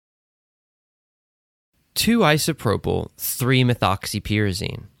2-isopropyl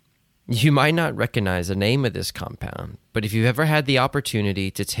 3-methoxypyrazine. You might not recognize the name of this compound, but if you've ever had the opportunity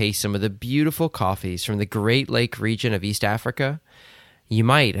to taste some of the beautiful coffees from the Great Lake region of East Africa, you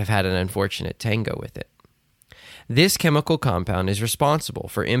might have had an unfortunate tango with it. This chemical compound is responsible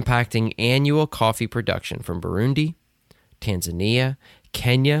for impacting annual coffee production from Burundi, Tanzania,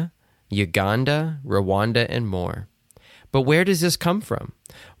 Kenya, Uganda, Rwanda, and more. But where does this come from?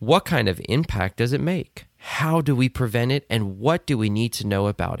 What kind of impact does it make? How do we prevent it, and what do we need to know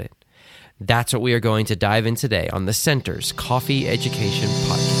about it? That's what we are going to dive in today on the Center's Coffee Education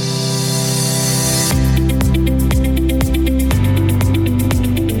Podcast.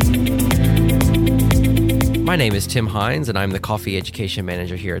 My name is Tim Hines, and I'm the Coffee Education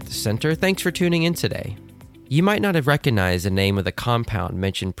Manager here at the Center. Thanks for tuning in today. You might not have recognized the name of the compound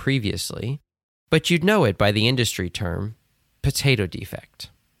mentioned previously, but you'd know it by the industry term, potato defect.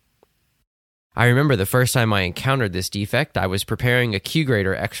 I remember the first time I encountered this defect, I was preparing a Q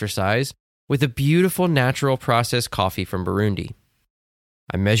grader exercise with a beautiful natural processed coffee from Burundi.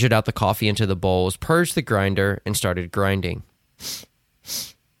 I measured out the coffee into the bowls, purged the grinder, and started grinding.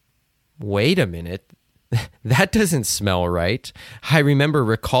 Wait a minute. That doesn't smell right. I remember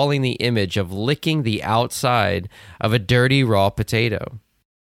recalling the image of licking the outside of a dirty raw potato.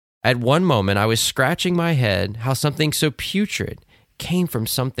 At one moment, I was scratching my head how something so putrid came from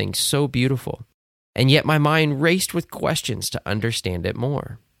something so beautiful, and yet my mind raced with questions to understand it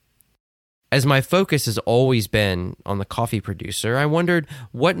more. As my focus has always been on the coffee producer, I wondered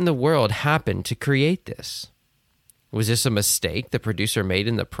what in the world happened to create this. Was this a mistake the producer made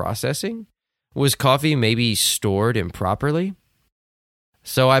in the processing? Was coffee maybe stored improperly?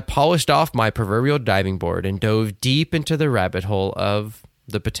 So I polished off my proverbial diving board and dove deep into the rabbit hole of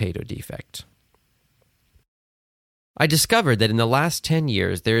the potato defect. I discovered that in the last 10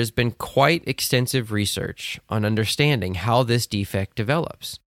 years, there has been quite extensive research on understanding how this defect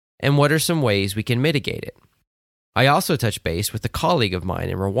develops and what are some ways we can mitigate it. I also touched base with a colleague of mine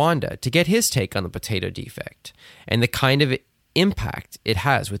in Rwanda to get his take on the potato defect and the kind of impact it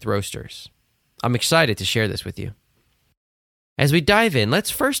has with roasters. I'm excited to share this with you. As we dive in, let's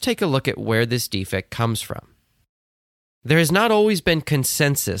first take a look at where this defect comes from. There has not always been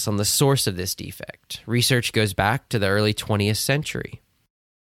consensus on the source of this defect. Research goes back to the early 20th century.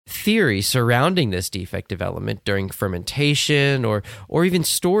 Theories surrounding this defect development during fermentation or even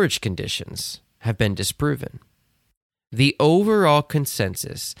storage conditions have been disproven. The overall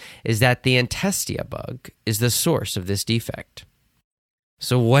consensus is that the Antestia bug is the source of this defect.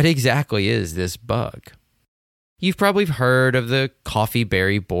 So what exactly is this bug? You've probably heard of the coffee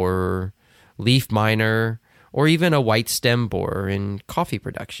berry borer, leaf miner, or even a white stem borer in coffee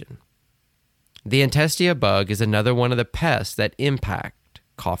production. The Antestia bug is another one of the pests that impact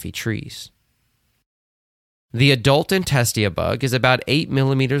coffee trees. The adult Antestia bug is about 8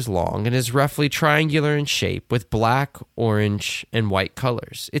 millimeters long and is roughly triangular in shape with black, orange, and white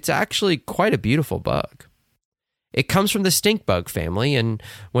colors. It's actually quite a beautiful bug. It comes from the stink bug family, and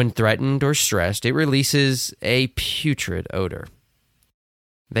when threatened or stressed, it releases a putrid odor.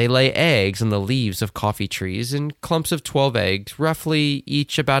 They lay eggs on the leaves of coffee trees in clumps of 12 eggs, roughly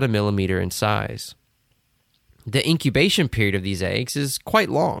each about a millimeter in size. The incubation period of these eggs is quite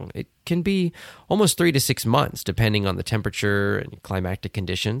long. It can be almost 3 to 6 months, depending on the temperature and climatic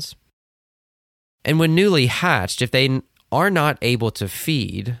conditions. And when newly hatched, if they are not able to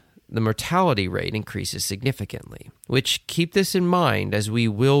feed, the mortality rate increases significantly, which keep this in mind as we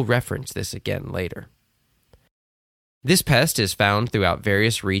will reference this again later. This pest is found throughout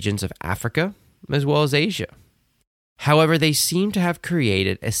various regions of Africa as well as Asia. However, they seem to have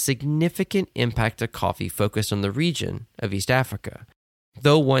created a significant impact to coffee focused on the region of East Africa,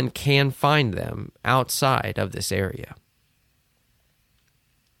 though one can find them outside of this area.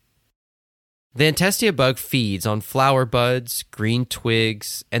 The Antestia bug feeds on flower buds, green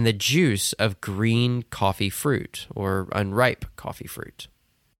twigs, and the juice of green coffee fruit, or unripe coffee fruit.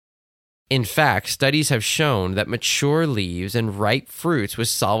 In fact, studies have shown that mature leaves and ripe fruits with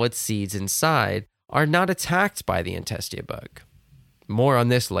solid seeds inside are not attacked by the Antestia bug. More on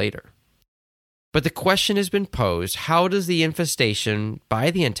this later. But the question has been posed, how does the infestation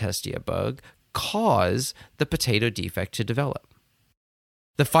by the Antestia bug cause the potato defect to develop?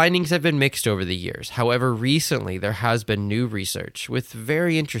 The findings have been mixed over the years. However, recently there has been new research with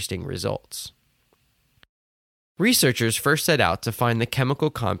very interesting results. Researchers first set out to find the chemical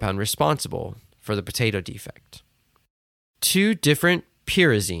compound responsible for the potato defect. 2 different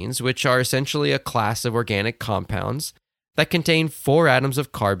pyrazines, which are essentially a class of organic compounds that contain 4 atoms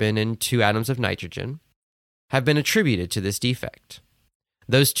of carbon and 2 atoms of nitrogen, have been attributed to this defect.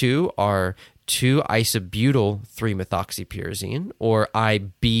 Those 2 are 2-isobutyl 3-methoxypyrazine, or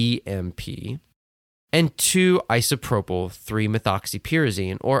IBMP, and 2-isopropyl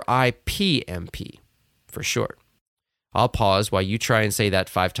 3-methoxypyrazine, or IPMP for short. I'll pause while you try and say that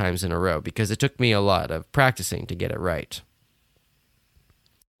 5 times in a row because it took me a lot of practicing to get it right.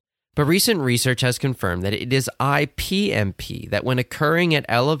 But recent research has confirmed that it is IPMP that, when occurring at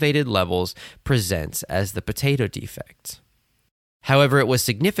elevated levels, presents as the potato defect. However, it was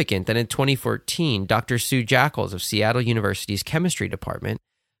significant that in 2014, Dr. Sue Jackals of Seattle University's chemistry department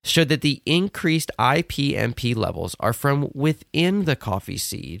showed that the increased IPMP levels are from within the coffee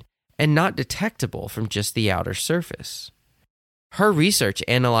seed and not detectable from just the outer surface. Her research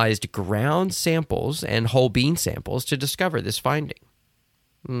analyzed ground samples and whole bean samples to discover this finding.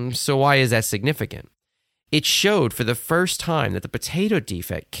 So why is that significant? It showed for the first time that the potato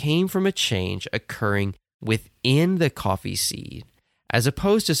defect came from a change occurring within the coffee seed, as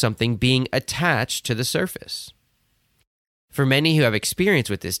opposed to something being attached to the surface. For many who have experience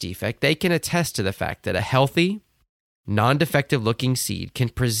with this defect, they can attest to the fact that a healthy, non-defective looking seed can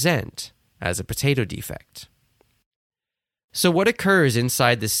present as a potato defect. So what occurs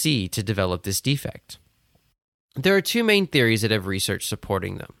inside the seed to develop this defect? There are 2 main theories that have research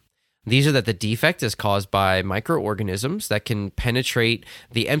supporting them. These are that the defect is caused by microorganisms that can penetrate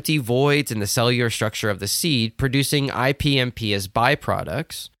the empty voids in the cellular structure of the seed, producing IPMP as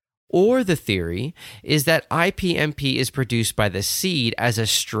byproducts, or the theory is that IPMP is produced by the seed as a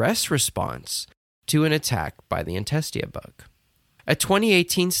stress response to an attack by the Intestia bug. A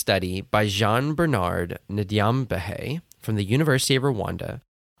 2018 study by Jean-Bernard Ndyambehe from the University of Rwanda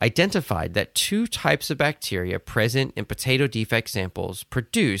identified that 2 types of bacteria present in potato defect samples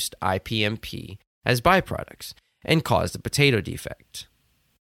produced IPMP as byproducts and caused the potato defect.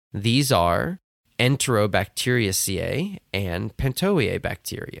 These are Enterobacteriaceae and Pentoea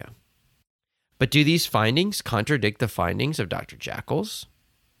bacteria. But do these findings contradict the findings of Dr. Jackals?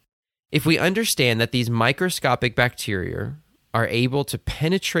 If we understand that these microscopic bacteria are able to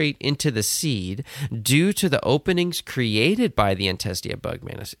penetrate into the seed due to the openings created by the Intestia bug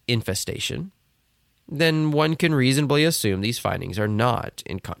infestation, then one can reasonably assume these findings are not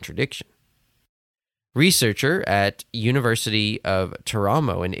in contradiction. Researcher at University of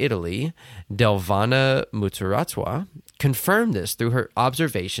Teramo in Italy, Delvana Muturatwa, confirmed this through her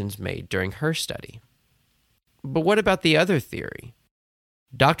observations made during her study. But what about the other theory?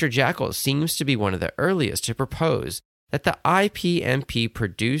 Dr. Jackals seems to be one of the earliest to propose that the IPMP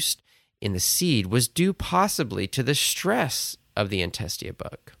produced in the seed was due possibly to the stress of the Intestia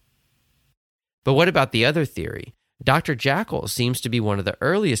bug. But what about the other theory? Dr. Jackals seems to be one of the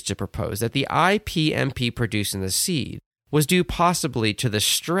earliest to propose that the IPMP produced in the seed was due possibly to the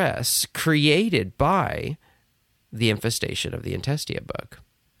stress created by the infestation of the Intestia bug.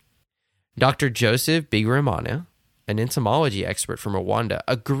 Dr. Joseph Bigirimana, an entomology expert from Rwanda,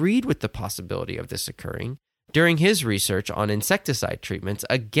 agreed with the possibility of this occurring during his research on insecticide treatments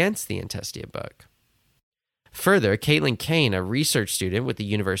against the Intestia bug. Further, Caitlin Kane, a research student with the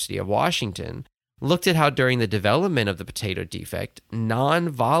University of Washington, looked at how during the development of the potato defect,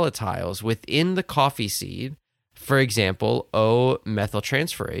 non-volatiles within the coffee seed, for example,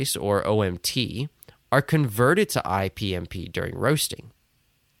 O-methyltransferase or OMT, are converted to IPMP during roasting.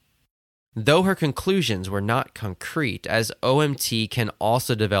 Though her conclusions were not concrete, as OMT can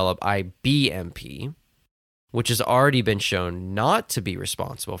also develop IBMP, which has already been shown not to be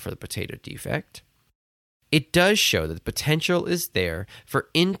responsible for the potato defect, it does show that the potential is there for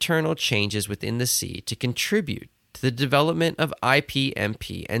internal changes within the seed to contribute to the development of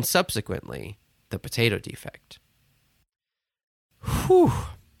IPMP and subsequently the potato defect. Whew,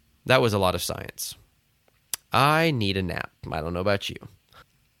 that was a lot of science. I need a nap. I don't know about you.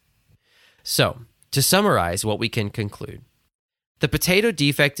 So, to summarize what we can conclude, the potato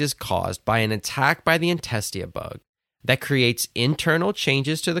defect is caused by an attack by the Intestia bug that creates internal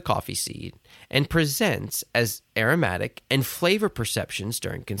changes to the coffee seed and presents as aromatic and flavor perceptions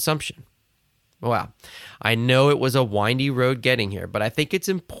during consumption. Wow, I know it was a windy road getting here, but I think it's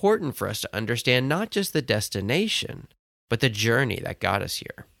important for us to understand not just the destination, but the journey that got us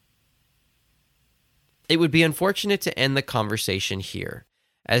here. It would be unfortunate to end the conversation here,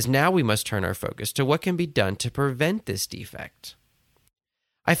 as now we must turn our focus to what can be done to prevent this defect.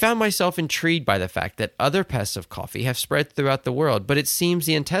 I found myself intrigued by the fact that other pests of coffee have spread throughout the world, but it seems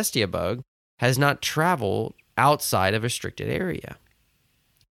the Intestia bug has not traveled outside of a restricted area.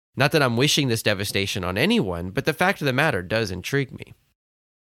 Not that I'm wishing this devastation on anyone, but the fact of the matter does intrigue me.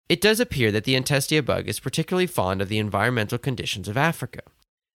 It does appear that the Intestia bug is particularly fond of the environmental conditions of Africa.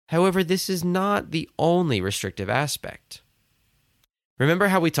 However, this is not the only restrictive aspect. Remember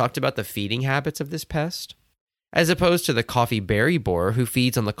how we talked about the feeding habits of this pest? As opposed to the coffee berry borer who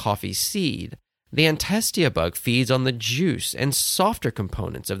feeds on the coffee seed, the Antestia bug feeds on the juice and softer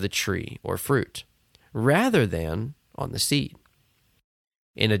components of the tree or fruit, rather than on the seed.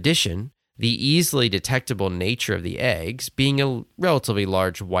 In addition, the easily detectable nature of the eggs, being a relatively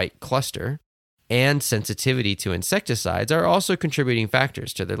large white cluster, and sensitivity to insecticides are also contributing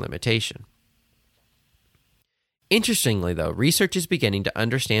factors to their limitation. Interestingly, though, research is beginning to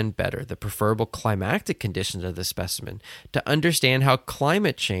understand better the preferable climatic conditions of the specimen to understand how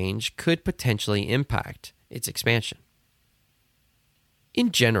climate change could potentially impact its expansion.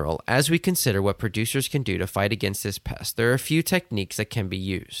 In general, as we consider what producers can do to fight against this pest, there are a few techniques that can be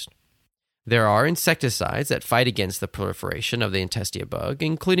used. There are insecticides that fight against the proliferation of the Antestia bug,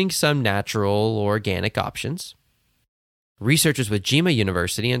 including some natural or organic options. Researchers with Jima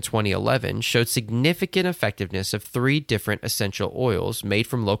University in 2011 showed significant effectiveness of 3 different essential oils made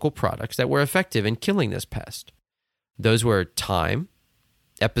from local products that were effective in killing this pest. Those were thyme,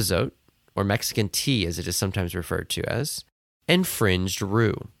 epazote, or Mexican tea as it is sometimes referred to as, and fringed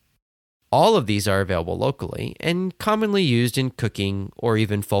rue. All of these are available locally and commonly used in cooking or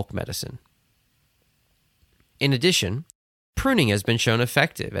even folk medicine. In addition, pruning has been shown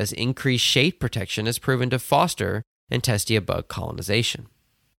effective as increased shade protection has proven to foster Antestia bug colonization.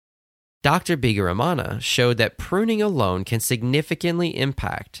 Dr. Bigaramana showed that pruning alone can significantly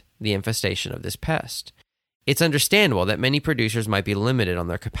impact the infestation of this pest. It's understandable that many producers might be limited on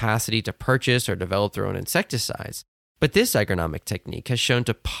their capacity to purchase or develop their own insecticides, but this agronomic technique has shown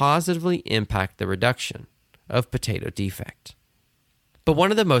to positively impact the reduction of potato defect. But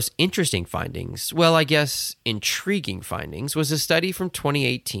one of the most interesting findings, well, I guess intriguing findings, was a study from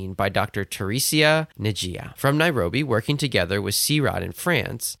 2018 by Dr. Teresia Nejia from Nairobi, working together with CIRAD in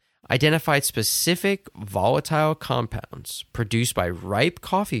France, identified specific volatile compounds produced by ripe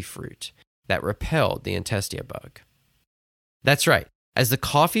coffee fruit that repelled the Antestia bug. That's right. As the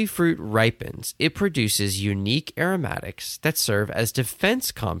coffee fruit ripens, it produces unique aromatics that serve as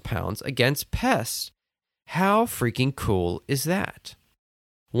defense compounds against pests. How freaking cool is that?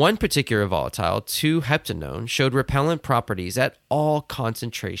 One particular volatile, 2-heptanone, showed repellent properties at all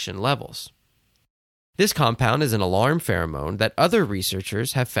concentration levels. This compound is an alarm pheromone that other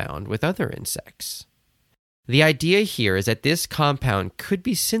researchers have found with other insects. The idea here is that this compound could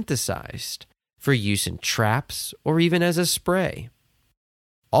be synthesized for use in traps or even as a spray.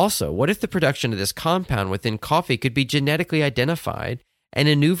 Also, what if the production of this compound within coffee could be genetically identified and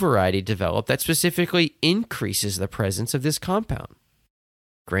a new variety developed that specifically increases the presence of this compound?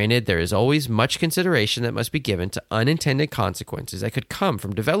 Granted, there is always much consideration that must be given to unintended consequences that could come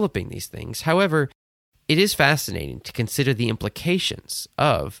from developing these things. However, it is fascinating to consider the implications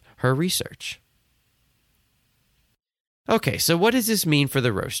of her research. Okay, so what does this mean for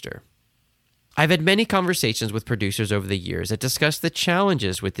the roaster? I've had many conversations with producers over the years that discuss the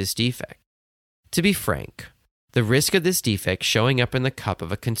challenges with this defect. To be frank, the risk of this defect showing up in the cup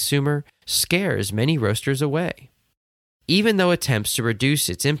of a consumer scares many roasters away. Even though attempts to reduce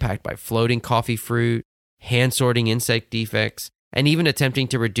its impact by floating coffee fruit, hand sorting insect defects, and even attempting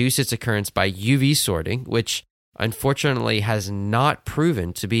to reduce its occurrence by UV sorting, which unfortunately has not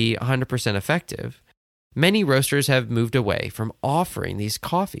proven to be 100% effective, many roasters have moved away from offering these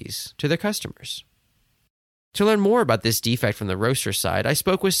coffees to their customers. To learn more about this defect from the roaster side, I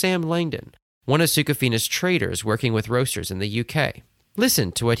spoke with Sam Langdon, one of Sucofina's traders working with roasters in the UK.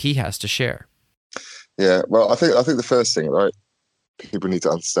 Listen to what he has to share. Yeah, well, I think the first thing, right, people need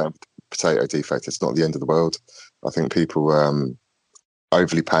to understand potato defect. It's not the end of the world. I think people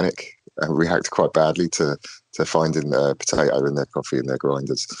overly panic and react quite badly to finding potato in their coffee and their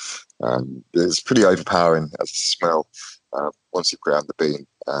grinders. It's pretty overpowering as a smell once you ground the bean,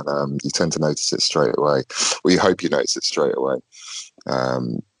 and you tend to notice it straight away. Well, you hope you notice it straight away.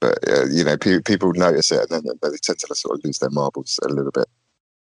 But people notice it, and then they tend to sort of lose their marbles a little bit.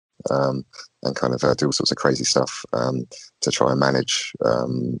 And kind of do all sorts of crazy stuff to try and manage,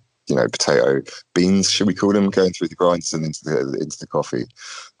 potato beans, should we call them, going through the grinders and into the coffee.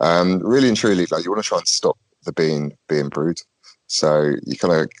 Really and truly, like, you want to try and stop the bean being brewed. So you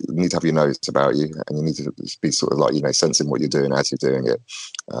kind of need to have your nose about you, and you need to be sort of like, sensing what you're doing as you're doing it.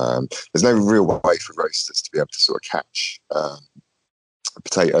 There's no real way for roasters to be able to sort of catch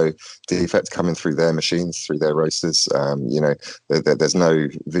potato defect coming through their machines, through their roasters. There's no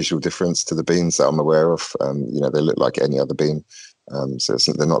visual difference to the beans that I'm aware of. They look like any other bean. So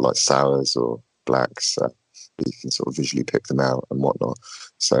they're not like sours or blacks. You can sort of visually pick them out and whatnot.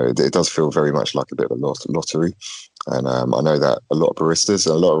 So it does feel very much like a bit of a lottery. And I know that a lot of baristas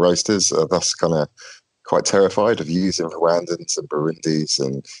and a lot of roasters are thus kind of quite terrified of using Rwandans and Burundis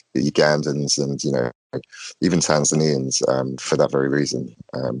and the Ugandans and, even Tanzanians for that very reason.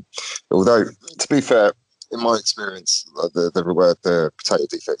 Although, to be fair, in my experience, the potato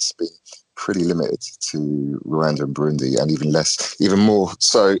defects have been pretty limited to Rwanda and Burundi, and even more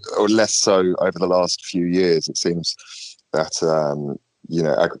so, or less so, over the last few years. It seems that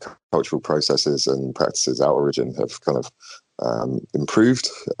agricultural processes and practices out origin have kind of improved,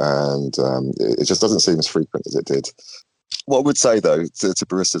 and it just doesn't seem as frequent as it did. What I would say, though, to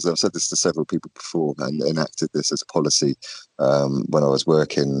baristas, I've said this to several people before and enacted this as a policy when I was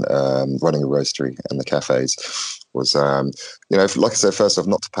running a roastery and the cafes, was, like I said, first off,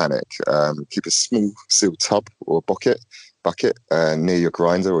 not to panic. Keep a small sealed tub or bucket near your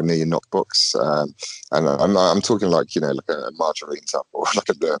grinder or near your knockbox. And I'm talking like a margarine tub or like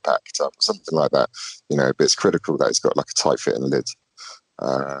a Lurpak tub or something like that. But it's critical that it's got like a tight fitting lid.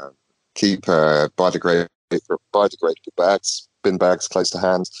 Keep biodegradable bags, bin bags close to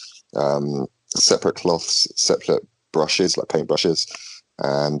hand, separate cloths, separate brushes, like paint brushes,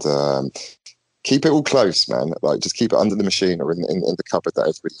 and keep it all close, man. Like, just keep it under the machine or in the cupboard that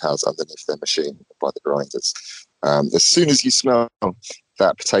everybody has underneath their machine by the grinders. As soon as you smell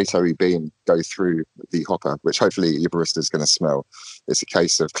that potatoy bean go through the hopper, which hopefully your barista is going to smell, it's a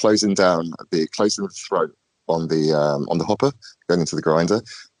case of closing the throat on the hopper, going into the grinder,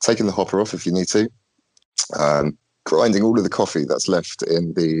 taking the hopper off if you need to, grinding all of the coffee that's left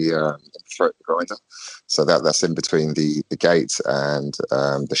in the throat of the grinder. So that's in between the gate and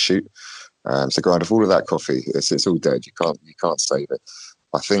the chute. So grind off all of that coffee. It's all dead. You can't save it.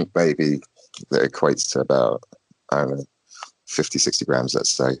 I think maybe that equates to about, I don't know, 50, 60 grams, let's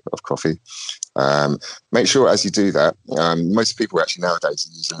say, of coffee. Make sure as you do that, most people actually nowadays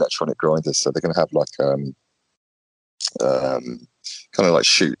use electronic grinders, so they're going to have like kind of like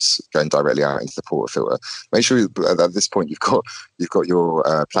chutes going directly out into the portafilter. Make sure at this point you've got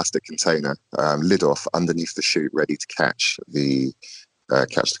your plastic container lid off underneath the chute, ready to catch the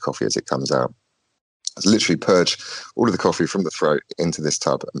coffee as it comes out. So literally purge all of the coffee from the throat into this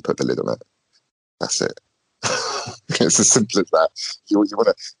tub and put the lid on it. That's it. It's as simple as that. You want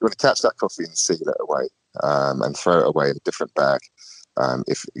to catch that coffee and seal it away, and throw it away in a different bag.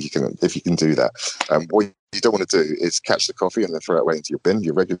 If you can do that. What you don't want to do is catch the coffee and then throw it away into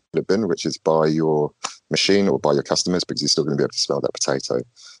your regular bin, which is by your machine or by your customers, because you're still going to be able to smell that potato.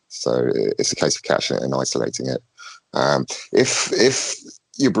 So it's a case of catching it and isolating it. If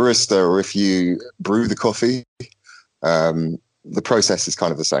you're barista or if you brew the coffee, the process is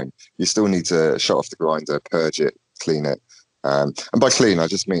kind of the same. You still need to shut off the grinder, purge it, clean it. And by clean, I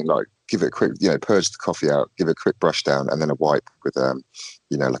just mean like give it a quick, purge the coffee out, give it a quick brush down, and then a wipe with,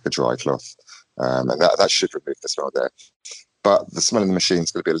 like a dry cloth. And that should remove the smell there. But the smell in the machine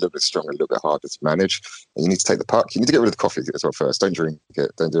is going to be a little bit stronger, a little bit harder to manage. And you need to take the puck. You need to get rid of the coffee as well first. Don't drink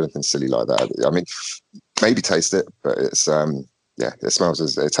it. Don't do anything silly like that. I mean, maybe taste it, but it's,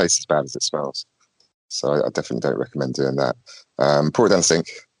 it tastes as bad as it smells. So I definitely don't recommend doing that. Pour it down the sink,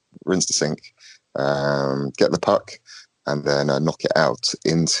 rinse the sink, get the puck, and then knock it out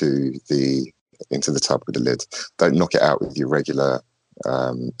into the tub with the lid. Don't knock it out with your regular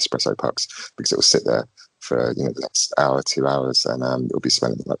espresso pucks, because it will sit there for the next hour, 2 hours, and it'll be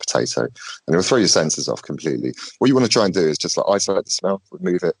smelling like potato, and it'll throw your senses off completely. What you want to try and do is just like isolate the smell,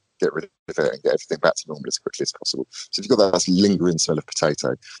 remove it, get rid of it, and get everything back to normal as quickly as possible. So if you've got that lingering smell of potato,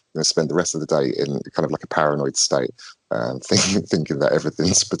 you're going to spend the rest of the day in kind of like a paranoid state, thinking that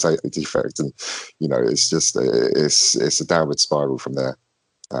everything's potato defect, and it's just it's a downward spiral from there.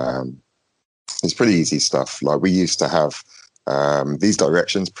 It's pretty easy stuff. Like, we used to have these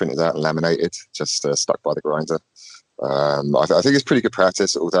directions printed out and laminated, just stuck by the grinder. I think it's pretty good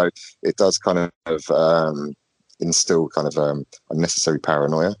practice, although it does kind of instill kind of unnecessary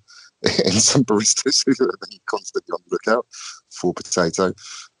paranoia in some baristas who are constantly on the lookout for potato.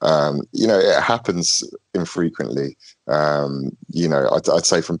 It happens infrequently. I'd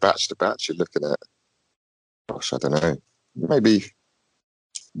say from batch to batch, you're looking at, I don't know, maybe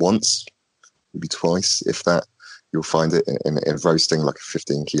once, maybe twice, if that. You'll find it in roasting like a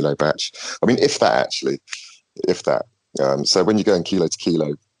 15-kilo batch. I mean, if that. So when you're going kilo to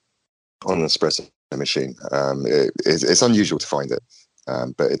kilo on an espresso machine, it's unusual to find it,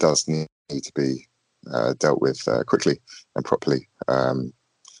 but it does need to be dealt with quickly and properly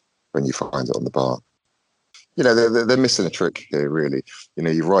when you find it on the bar. They're missing a trick here, really.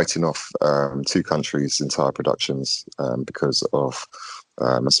 You're writing off two countries' entire productions because of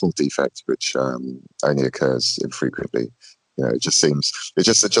a small defect which only occurs infrequently. It just seems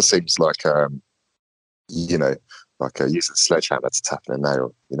like like using a sledgehammer to tap in a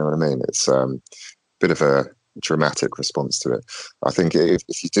nail. You know what I mean? It's bit of a dramatic response to it. I think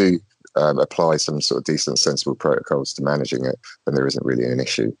if you do apply some sort of decent, sensible protocols to managing it, then there isn't really an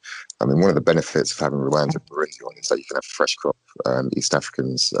issue. I mean, one of the benefits of having Rwanda and Burundi on is that you can have fresh crop East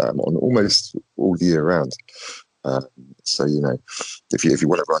Africans on almost all year round. So, if you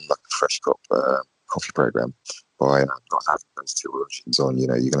want to run like a fresh crop coffee program by not having those two origins on, you're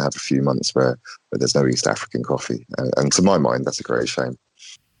going to have a few months where there's no East African coffee. And to my mind, that's a great shame.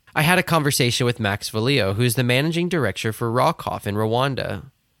 I had a conversation with Max Valio, who's the managing director for Rawcoff in Rwanda,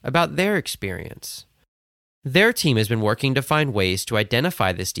 about their experience. Their team has been working to find ways to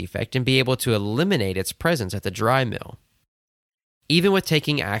identify this defect and be able to eliminate its presence at the dry mill. Even with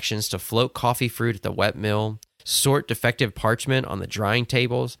taking actions to float coffee fruit at the wet mill, sort defective parchment on the drying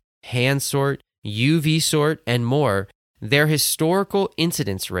tables, hand sort, UV sort, and more, their historical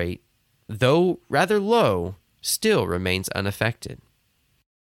incidence rate, though rather low, still remains unaffected.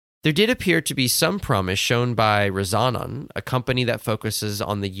 There did appear to be some promise shown by Razanon, a company that focuses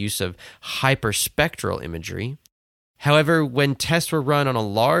on the use of hyperspectral imagery. However, when tests were run on a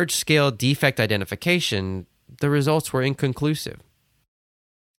large-scale defect identification, the results were inconclusive.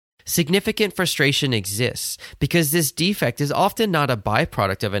 Significant frustration exists because this defect is often not a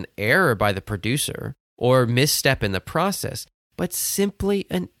byproduct of an error by the producer or misstep in the process, but simply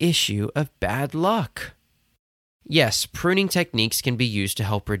an issue of bad luck. Yes, pruning techniques can be used to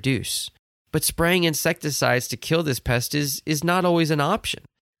help reduce, but spraying insecticides to kill this pest is not always an option,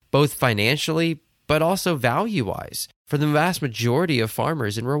 both financially but also value-wise for the vast majority of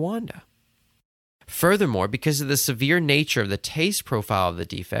farmers in Rwanda. Furthermore, because of the severe nature of the taste profile of the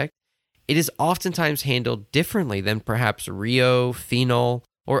defect, it is oftentimes handled differently than perhaps Rio, phenol,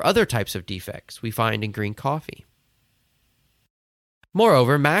 or other types of defects we find in green coffee.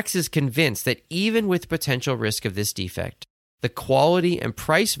 Moreover, Max is convinced that even with potential risk of this defect, the quality and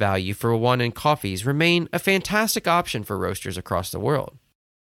price value for Rwandan coffees remain a fantastic option for roasters across the world.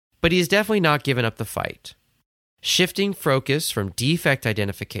 But he has definitely not given up the fight. Shifting focus from defect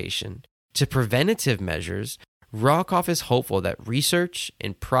identification to preventative measures, Rawcoff is hopeful that research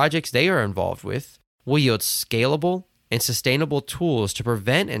and projects they are involved with will yield scalable and sustainable tools to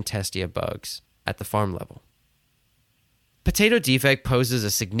prevent Antestia bugs at the farm level. Potato defect poses a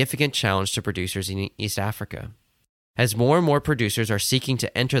significant challenge to producers in East Africa. As more and more producers are seeking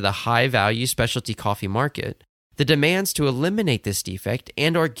to enter the high-value specialty coffee market, the demands to eliminate this defect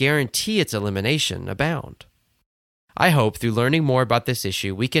and/or guarantee its elimination abound. I hope through learning more about this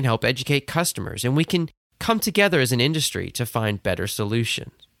issue, we can help educate customers and we can come together as an industry to find better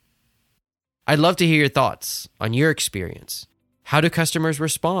solutions. I'd love to hear your thoughts on your experience. How do customers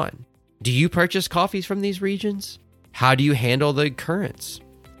respond? Do you purchase coffees from these regions? How do you handle the occurrence?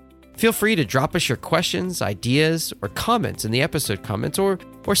 Feel free to drop us your questions, ideas, or comments in the episode comments or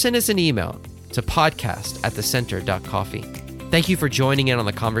send us an email to podcast@thecenter.coffee. Thank you for joining in on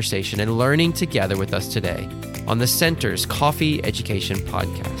the conversation and learning together with us today on the Center's Coffee Education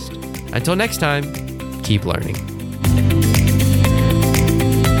Podcast. Until next time, keep learning.